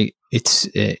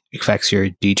it affects your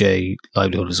DJ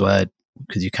livelihood as well,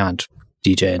 because you can't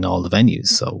DJ in all the venues.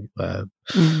 So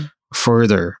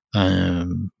further,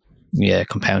 compounding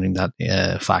that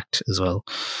fact as well.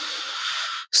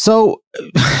 So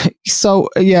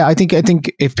yeah, I think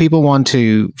if people want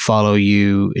to follow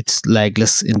you, it's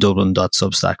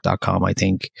leglessindublin.substack.com. I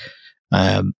think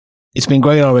it's been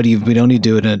great already. You've been only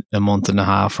doing it a month and a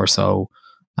half or so,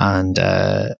 and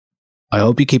I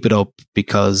hope you keep it up,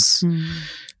 because and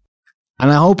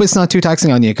I hope it's not too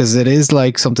taxing on you, because it is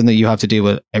like something that you have to deal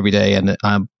with every day. And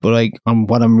but like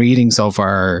what I'm reading so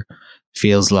far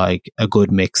feels like a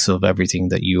good mix of everything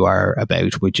that you are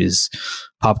about, which is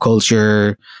pop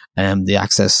culture and the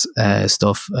access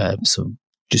stuff, some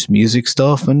just music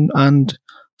stuff and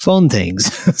fun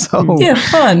things. So yeah,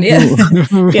 fun. Yeah.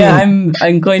 Yeah.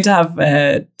 I'm going to have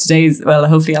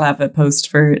hopefully I'll have a post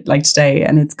for like today,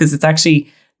 and it's because it's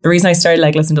actually the reason I started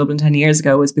Legless in Dublin 10 years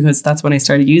ago was because that's when I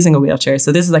started using a wheelchair.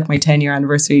 So this is like my 10-year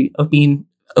anniversary of being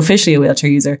officially a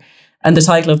wheelchair user. And the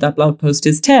title of that blog post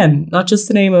is 10, not just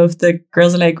the name of the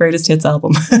Girls Aloud Greatest Hits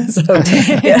album. So,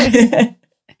 yeah.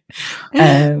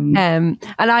 And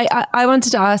I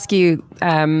wanted to ask you,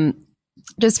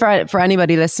 just for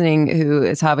anybody listening who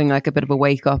is having like a bit of a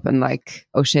wake up and like,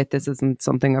 oh shit, this isn't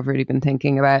something I've really been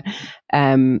thinking about.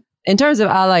 In terms of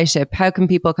allyship, how can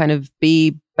people kind of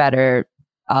be better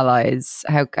allies?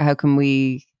 How can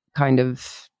we kind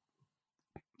of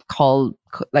call,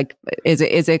 like, is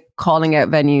it calling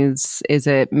out venues? Is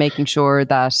it making sure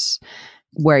that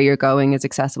where you're going is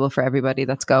accessible for everybody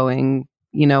that's going?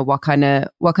 You know, what kind of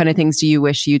things do you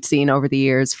wish you'd seen over the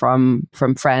years from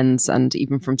friends and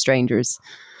even from strangers?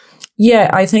 Yeah,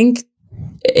 I think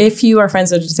if you are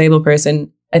friends with a disabled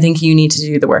person, I think you need to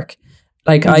do the work.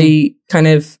 Like I kind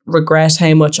of regret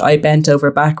how much I bent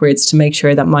over backwards to make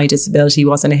sure that my disability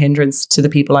wasn't a hindrance to the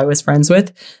people I was friends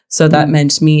with. So that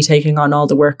meant me taking on all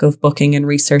the work of booking and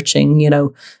researching, you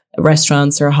know,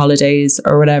 restaurants or holidays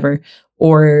or whatever.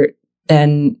 Or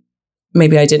then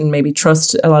maybe I didn't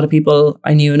trust a lot of people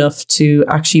I knew enough to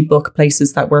actually book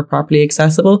places that were properly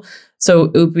accessible. So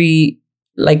it would be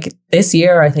like this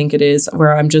year, I think it is,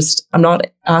 where I'm not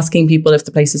asking people if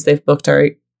the places they've booked are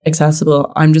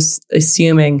accessible. I'm just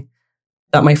assuming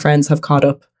that my friends have caught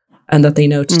up and that they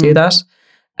know to do that.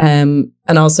 And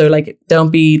also, like, don't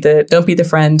be the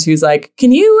friend who's like,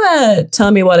 can you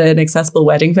tell me what an accessible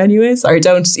wedding venue is? Or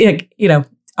don't, you know,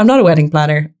 I'm not a wedding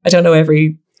planner. I don't know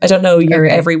your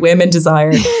every women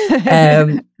desire,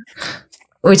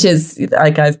 which is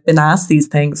like, I've been asked these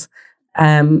things.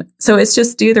 So it's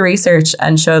just do the research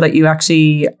and show that you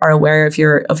actually are aware of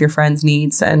your friends'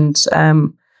 needs and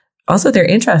also their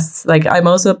interests. Like, I'm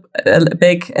also a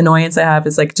big annoyance I have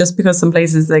is like, just because some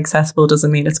place is accessible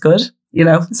doesn't mean it's good, you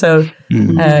know? So,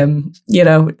 you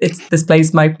know, this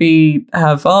place might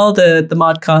have all the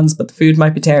mod cons, but the food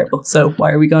might be terrible. So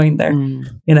why are we going there?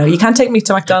 You know, you can't take me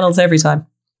to McDonald's every time.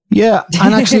 Yeah,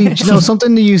 and actually, you know,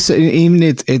 something that you say, even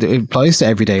it applies to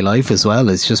everyday life as well,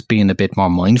 is just being a bit more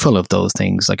mindful of those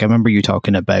things. Like I remember you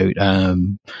talking about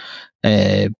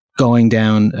going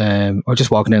down or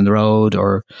just walking down the road,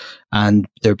 and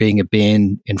there being a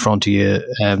bin in front of you.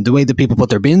 The way that people put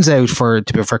their bins out for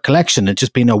collection, and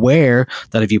just being aware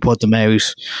that if you put them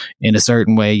out in a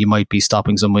certain way, you might be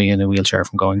stopping somebody in a wheelchair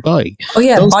from going by. Oh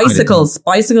yeah, those bicycles.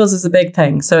 Bicycles is a big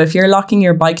thing. So if you're locking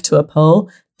your bike to a pole,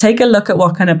 take a look at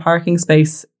what kind of parking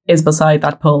space is beside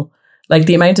that pole. Like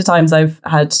the amount of times I've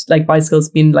had like bicycles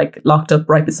being like locked up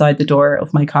right beside the door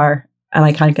of my car and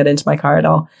I can't get into my car at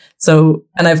all. So,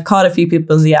 and I've caught a few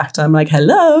people in the act. I'm like,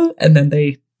 hello. And then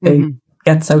they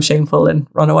get so shameful and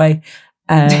run away.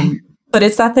 But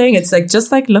it's that thing. It's like,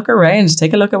 just like look around,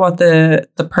 take a look at what the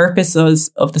purpose is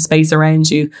of the space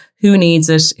around you. Who needs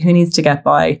it? Who needs to get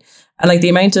by? And like the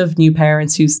amount of new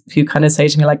parents who kind of say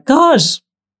to me like, God,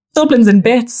 Dublin's in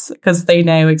bits, because they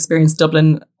now experience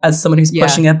Dublin as someone who's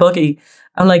pushing a buggy.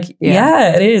 I'm like,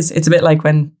 yeah, it is. It's a bit like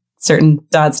when certain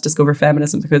dads discover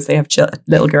feminism because they have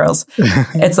little girls.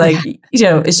 It's like, you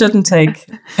know, it shouldn't take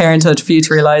parenthood for you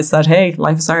to realize that, hey,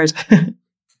 life is hard.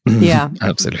 Yeah,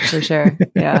 absolutely. For sure.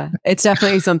 Yeah. It's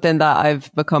definitely something that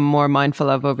I've become more mindful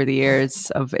of over the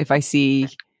years, of if I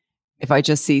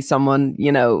just see someone,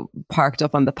 you know, parked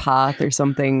up on the path or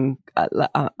something,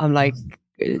 I'm like,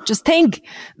 just think,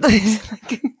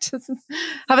 just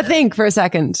have a think for a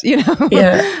second, you know?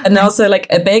 Yeah. And also like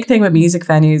a big thing with music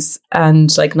venues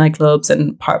and like nightclubs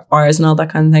and bars and all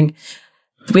that kind of thing.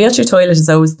 The wheelchair toilet is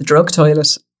always the drug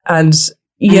toilet, and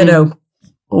you know,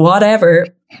 whatever,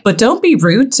 but don't be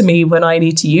rude to me when I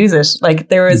need to use it.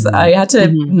 Like I had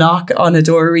to knock on a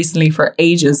door recently for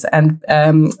ages, and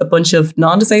a bunch of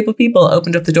non-disabled people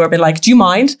opened up the door being like, do you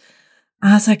mind?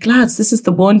 And I was like, lads, this is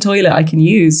the one toilet I can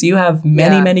use. You have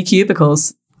many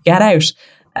cubicles. Get out.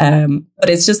 But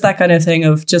it's just that kind of thing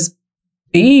of just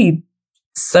be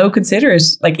so considerate.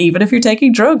 Like, even if you're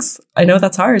taking drugs, I know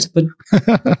that's hard, but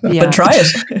try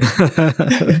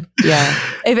it. Yeah.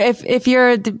 If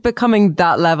you're becoming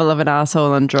that level of an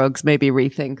asshole on drugs, maybe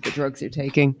rethink the drugs you're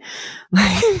taking.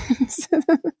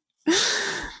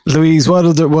 Louise, what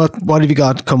have you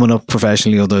got coming up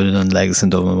professionally other than Legs in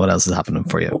Dublin? What else is happening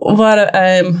for you?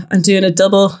 I'm doing a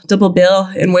double bill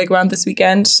in Wigwam this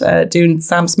weekend, doing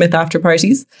Sam Smith after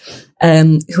parties.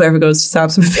 Whoever goes to Sam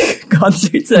Smith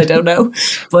concerts, I don't know,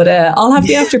 but I'll have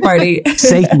the after party.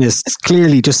 Satanists,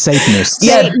 clearly just Satanists.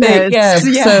 Yeah.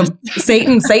 So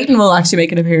Satan will actually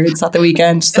make an appearance at the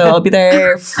weekend, so I'll be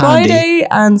there Friday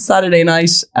and Saturday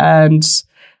night, and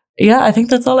yeah, I think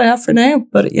that's all I have for now.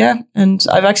 But yeah, and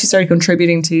I've actually started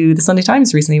contributing to the Sunday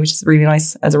Times recently, which is really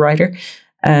nice as a writer.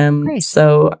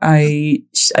 So I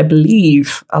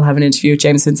believe I'll have an interview with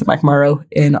James Vincent McMorrow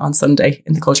on Sunday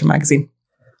in the Culture magazine.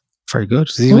 Very good.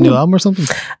 Does he have a new album or something?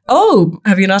 Oh,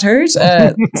 have you not heard?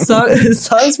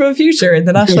 Songs from the Future in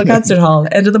the National Concert Hall,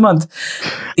 end of the month.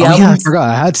 I forgot.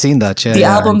 I had seen that. Yeah, the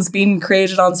album's been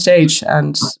created on stage,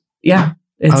 and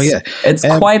it's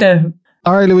quite a...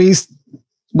 All right, Louise,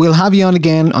 we'll have you on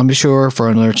again, I'm sure, for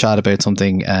another chat about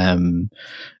something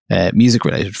music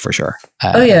related for sure.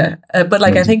 But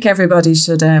like, I think everybody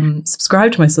should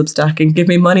subscribe to my Substack and give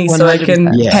me money 100%. So I can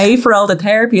pay for all the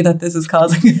therapy that this is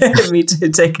causing me to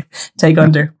take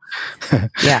under.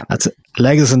 Yeah, that's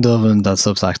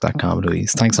legacyindublin.substack.com.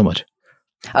 Louise, thanks so much.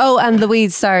 Oh, and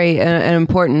Louise, sorry, an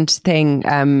important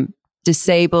thing: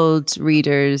 disabled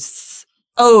readers.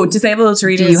 Oh, disabled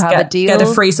readers get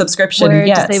a free subscription.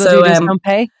 Disabled readers don't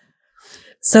pay.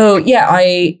 So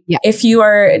if you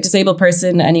are a disabled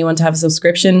person and you want to have a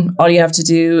subscription, all you have to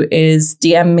do is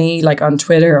DM me like on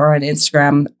Twitter or on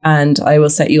Instagram, and I will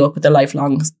set you up with a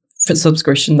lifelong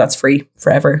subscription that's free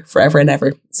forever and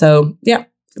ever. So yeah,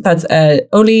 that's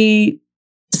only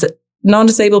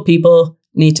non-disabled people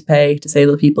need to pay.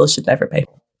 Disabled people should never pay.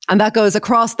 And that goes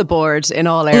across the board in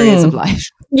all areas of life.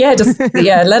 Yeah,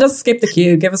 let us skip the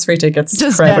queue. Give us free tickets.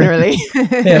 Just forever. Generally.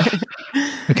 Yeah.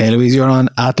 Okay, Louise, you're on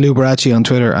 @LouBracci on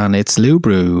Twitter, and it's Lou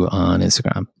Brew on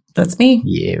Instagram. That's me.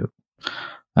 You.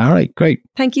 All right, great.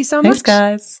 Thank you so much. Thanks,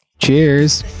 guys.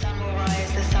 Cheers. The sun will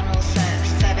rise, the sun will set.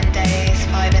 7 days,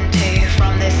 5 and 2,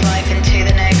 from this life into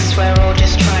the next. We're all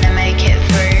just trying to make it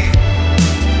through.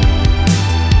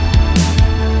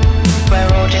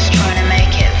 We're all just trying to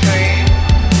make it through.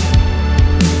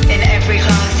 In every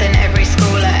class, in every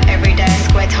school, at every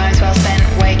desk, where time's well spent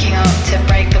waking up to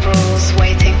break the rules,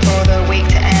 waiting for the week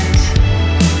to end.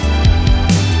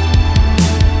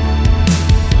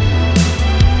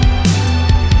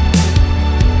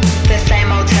 The same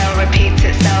old tale repeats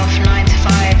itself, 9 to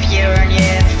 5, year on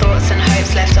year, thoughts and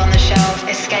hopes left on the shelf.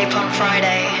 Escape on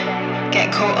Friday,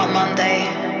 get caught on Monday.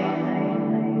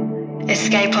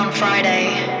 Escape on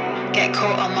Friday, get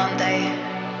caught on Monday.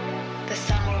 The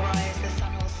sun will rise, the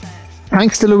sun will set.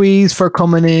 Thanks to Louise for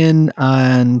coming in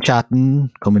and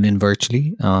coming in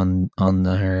virtually on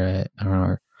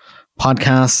our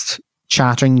podcast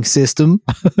chatting system.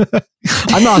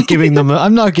 I'm not giving them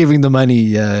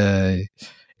any.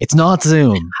 It's not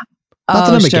Zoom. Not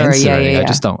that I'm against it. I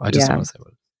just don't want to say it.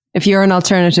 If you're an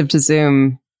alternative to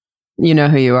Zoom, You know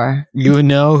who you are. You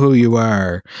know who you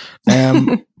are.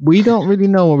 We don't really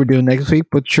know what we're doing next week,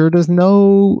 but sure, there's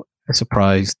no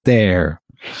surprise there.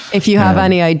 If you have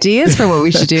any ideas for what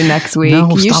we should do next week,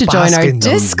 you should join our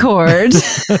Discord.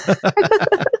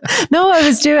 No, I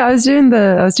was doing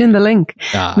the link.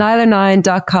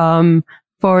 Nialler9.com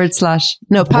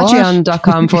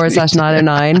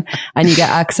patreon.com/Nialler9, and you get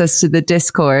access to the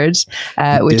Discord,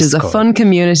 which is a fun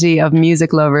community of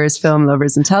music lovers, film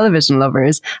lovers, and television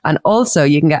lovers. And also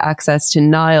you can get access to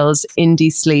Niall's Indie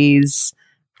Sleaze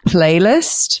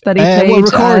playlist that he played. Well,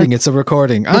 recording. It's a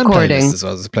recording. And playlist as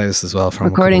well. It's a playlist as well. From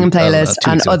recording and playlist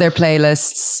and other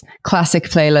playlists, classic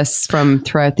playlists from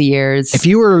throughout the years. If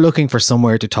you were looking for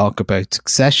somewhere to talk about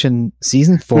Succession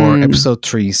Season 4, Episode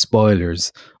 3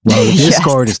 spoilers, well, the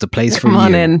Discord is the place for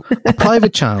you. A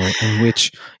private channel in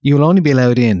which you will only be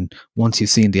allowed in once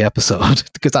you've seen the episode,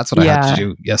 because that's what I had to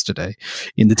do yesterday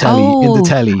in the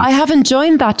telly. I haven't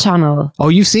joined that channel. Oh,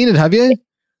 you've seen it, have you?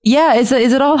 Yeah, is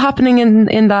it all happening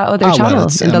in that other channel,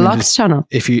 in the Lux channel?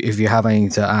 If you have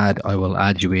anything to add, I will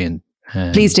add you in.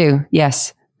 Please do.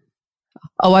 Yes.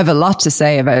 Oh, I have a lot to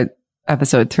say about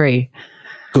episode 3.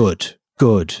 Good.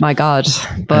 My God,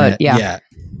 but yeah,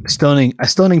 a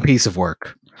stunning piece of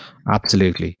work.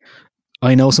 Absolutely.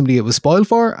 I know somebody it was spoiled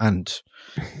for, and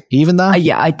even that. Do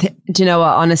you know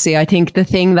what? Honestly, I think the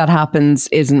thing that happens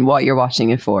isn't what you're watching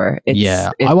it for.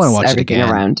 It's I want to watch it again.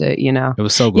 Around it, you know. It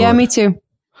was so good. Yeah, me too.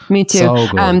 So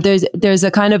there's a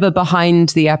kind of a behind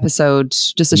the episode,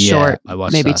 just a short,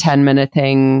 maybe 10-minute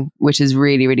thing, which is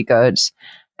really, really good.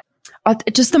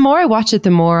 Just the more I watch it, the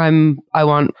more I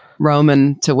want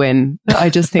Roman to win.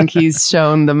 I just think he's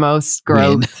shown the most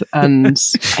growth, and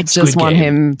I just want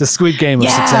him. The Squid Game of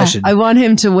Succession. I want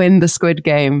him to win the Squid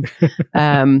Game.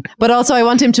 But also I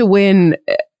want him to win,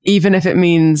 even if it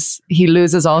means he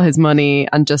loses all his money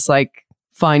and just like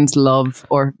finds love,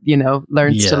 or, you know,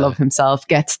 learns to love himself,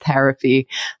 gets therapy,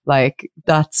 like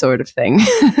that sort of thing.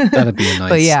 That'd be a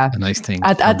nice thing.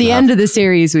 At the end of the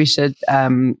series, we should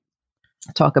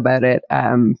talk about it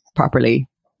properly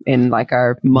in like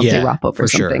our monthly wrap up or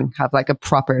something. Sure. Have like a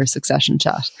proper Succession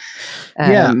chat.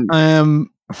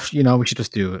 You know, we should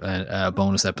just do a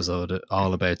bonus episode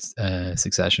all about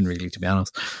Succession, really, to be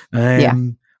honest.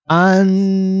 And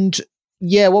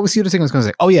what was the other thing I was going to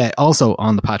say? Oh yeah, also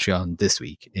on the Patreon this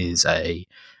week is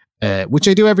which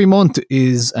I do every month,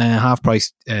 is half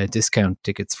price discount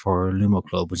tickets for Lumo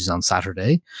Club, which is on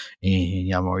Saturday in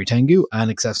Yamori Tengu, an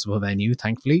accessible venue,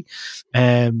 thankfully.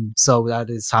 So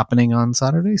that is happening on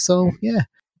Saturday. So yeah,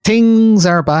 things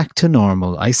are back to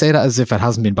normal. I say that as if it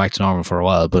hasn't been back to normal for a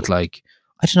while, but like,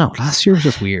 I don't know, last year was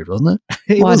just weird, wasn't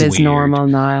it? What is normal,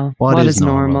 Niall? What is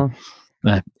normal?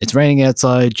 It's raining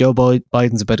outside. Joe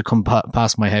Biden's about to come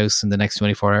past my house in the next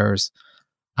 24 hours.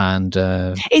 And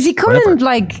is he coming? Whatever.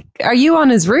 Like, are you on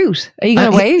his route? Are you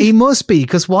going to wave? He must be,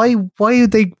 because why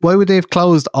would they have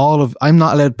closed all of? I'm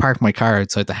not allowed to park my car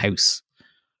outside the house.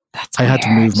 I had to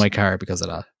move my car because of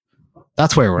that.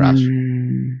 That's where we're at.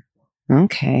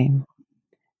 Okay.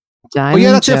 Well,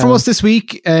 yeah, that's it from us this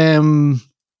week.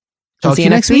 Talk to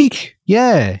you next week.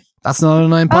 Yeah, that's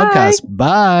Nialler9 podcast.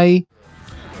 Bye.